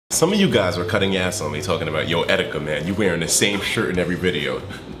some of you guys were cutting ass on me talking about, yo, Etika, man, you wearing the same shirt in every video.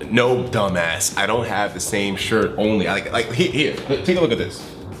 No, dumbass, I don't have the same shirt only. Like here, take a look at this.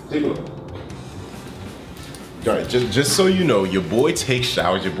 Take a look. All right, just so you know, your boy takes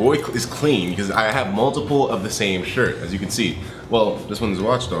showers, your boy is clean, because I have multiple of the same shirt, as you can see. Well, this one's a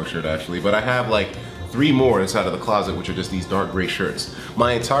Watchdog shirt actually, but I have like 3 more inside of the closet, which are just these dark gray shirts.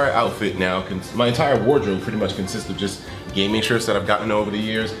 My entire outfit now, my entire wardrobe pretty much consists of just gaming shirts that I've gotten over the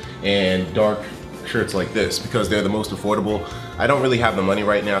years and dark shirts like this because they're the most affordable. I don't really have the money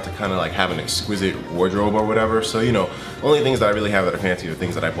right now to kind of like have an exquisite wardrobe or whatever, so you know, only things that I really have that are fancy are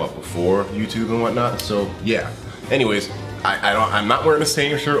things that I bought before YouTube and whatnot. So yeah. Anyways, I'm not wearing the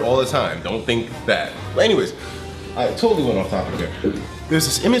same shirt all the time. Don't think that. But anyways, I totally went off topic there. There's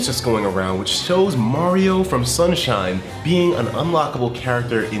this image that's going around which shows Mario from Sunshine being an unlockable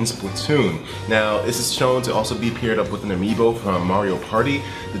character in Splatoon. Now, this is shown to also be paired up with an amiibo from Mario Party.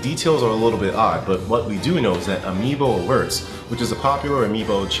 The details are a little bit odd, but what we do know is that Amiibo Alerts, which is a popular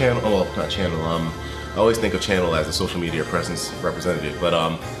amiibo channel, well, not channel, I always think of channel as a social media presence representative, but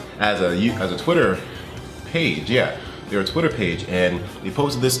as a Twitter page, yeah, they're a Twitter page, and they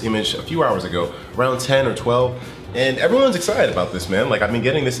posted this image a few hours ago, around 10 or 12, and everyone's excited about this, man. Like, I've been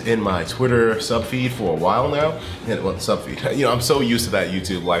getting this in my Twitter sub feed for a while now, and well, sub feed, you know, I'm so used to that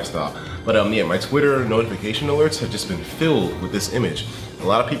YouTube lifestyle. But yeah, my Twitter notification alerts have just been filled with this image. A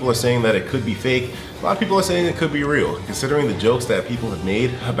lot of people are saying that it could be fake. A lot of people are saying it could be real, considering the jokes that people have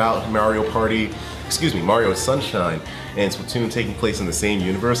made about Mario Sunshine and Splatoon taking place in the same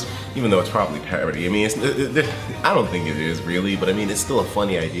universe, even though it's probably parody. I mean, I don't think it is really, but I mean, it's still a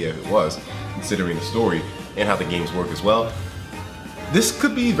funny idea if it was, considering the story and how the games work as well. This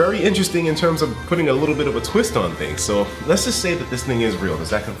could be very interesting in terms of putting a little bit of a twist on things. So let's just say that this thing is real. Does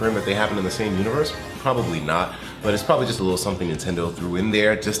that confirm that they happen in the same universe? Probably not, but it's probably just a little something Nintendo threw in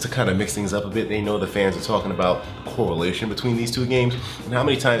there just to kind of mix things up a bit. They know the fans are talking about correlation between these two games, and how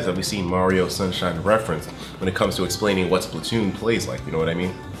many times have we seen Mario Sunshine referenced when it comes to explaining what Splatoon plays like, you know what I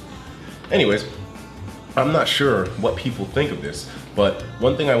mean? Anyways, I'm not sure what people think of this, but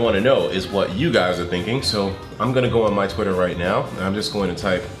one thing I want to know is what you guys are thinking. So I'm going to go on my Twitter right now, and I'm just going to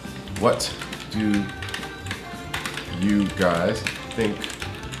type, what do you guys think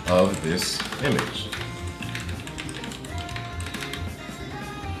of this image?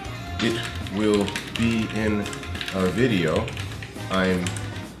 It will be in a video I'm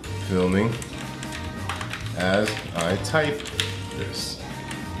filming as I type this.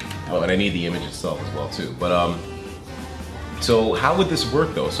 Oh, and I need the image itself as well too. But so how would this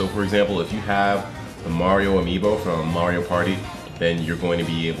work though? So for example, if you have the Mario amiibo from Mario Party, then you're going to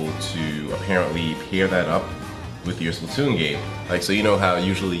be able to apparently pair that up with your Splatoon game. Like, so you know how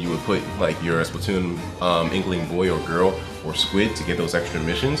usually you would put like your Splatoon Inkling boy or girl or squid to get those extra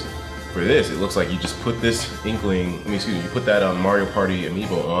missions. For this, it looks like you just put this Inkling, you put that Mario Party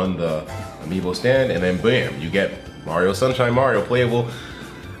amiibo on the amiibo stand, and then bam, you get Mario Sunshine Mario playable.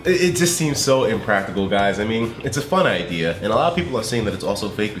 It just seems so impractical, guys. I mean, it's a fun idea, and a lot of people are saying that it's also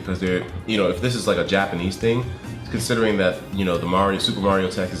fake because they're, you know, if this is like a Japanese thing, considering that, you know, the Super Mario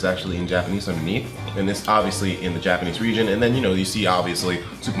text is actually in Japanese underneath, and it's obviously in the Japanese region, and then, you know, you see obviously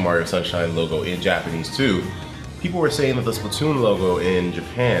Super Mario Sunshine logo in Japanese too. People were saying that the Splatoon logo in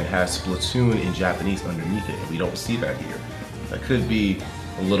Japan has Splatoon in Japanese underneath it, and we don't see that here. That could be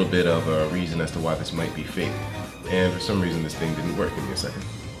a little bit of a reason as to why this might be fake. And for some reason this thing didn't work. Give me a second.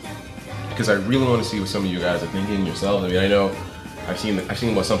 Because I really want to see what some of you guys are thinking yourselves. I mean, I know I've seen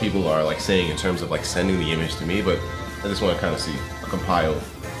what some people are like saying in terms of like sending the image to me, but I just want to kind of see a compiled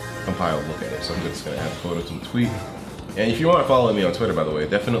look at it. So I'm just going to add a photo to the tweet. And if you want to follow me on Twitter, by the way,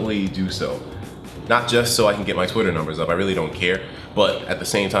 definitely do so. Not just so I can get my Twitter numbers up, I really don't care, but at the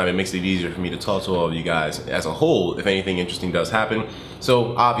same time it makes it easier for me to talk to all of you guys as a whole if anything interesting does happen.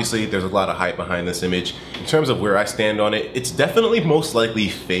 So obviously there's a lot of hype behind this image. In terms of where I stand on it, it's definitely most likely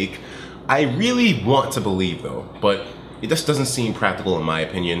fake. I really want to believe though, but it just doesn't seem practical in my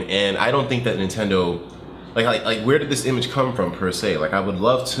opinion, and I don't think that Nintendo, like where did this image come from per se? Like, I would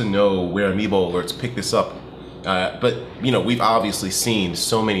love to know where Amiibo Alerts picked this up. But you know, we've obviously seen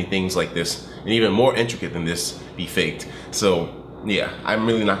so many things like this, and even more intricate than this, be faked. So yeah, I'm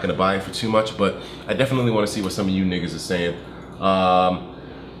really not gonna buy it for too much, but I definitely want to see what some of you niggas are saying.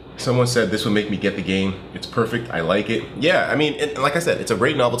 Someone said this would make me get the game. It's perfect. I like it. Yeah, I mean, like I said, it's a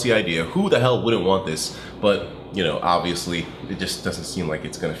great novelty idea. Who the hell wouldn't want this? But you know, obviously, it just doesn't seem like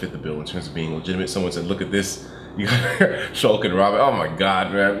it's gonna fit the bill in terms of being legitimate. Someone said, "Look at this." You got Shulk and Robin. Oh my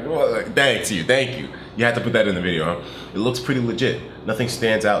God, man! Well, thanks you, thank you. You had to put that in the video, huh? It looks pretty legit. Nothing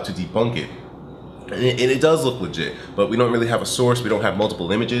stands out to debunk it. And it does look legit, but we don't really have a source. We don't have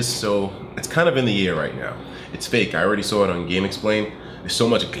multiple images, so it's kind of in the air right now. It's fake. I already saw it on Game Explain. There's so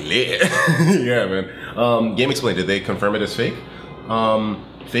much glare. Yeah, man. Game Explain, did they confirm it as fake?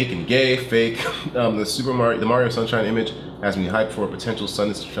 Fake and gay, fake. The Mario Sunshine image has me hyped for a potential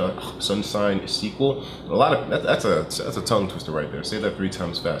Sunshine sequel. A lot of that's a tongue twister right there. Say that 3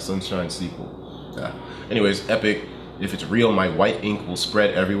 times fast. Sunshine sequel. Yeah. Anyways, epic. If it's real, my white ink will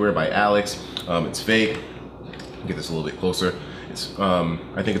spread everywhere by Alex. It's fake. Get this a little bit closer. It's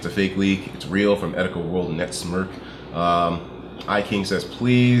I think it's a fake leak. It's real from Etika World Net Smirk. iKing says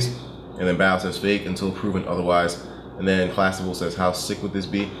please, and then Bao says fake until proven otherwise. And then Classical says how sick would this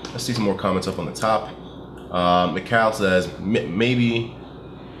be? Let's see some more comments up on the top. Mikhail says maybe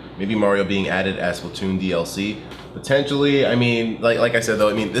Mario being added as Splatoon DLC. Potentially. I mean, like I said though,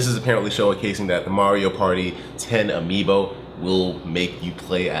 I mean this is apparently showcasing that the Mario Party 10 amiibo will make you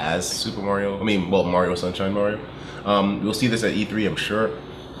play as Super Mario. I mean, well, Mario Sunshine Mario. We'll see this at E3, I'm sure.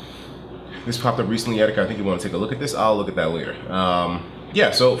 This popped up recently, Etika. I think you want to take a look at this. I'll look at that later.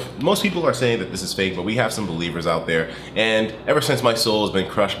 Yeah, so most people are saying that this is fake, but we have some believers out there. And ever since my soul has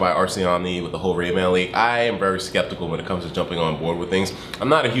been crushed by RC Omni with the whole Rayman leak, I am very skeptical when it comes to jumping on board with things. I'm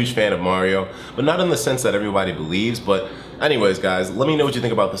not a huge fan of Mario, but not in the sense that everybody believes. But anyways, guys, let me know what you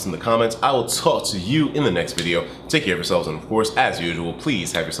think about this in the comments. I will talk to you in the next video. Take care of yourselves, and of course, as usual,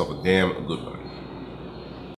 please have yourself a damn good one.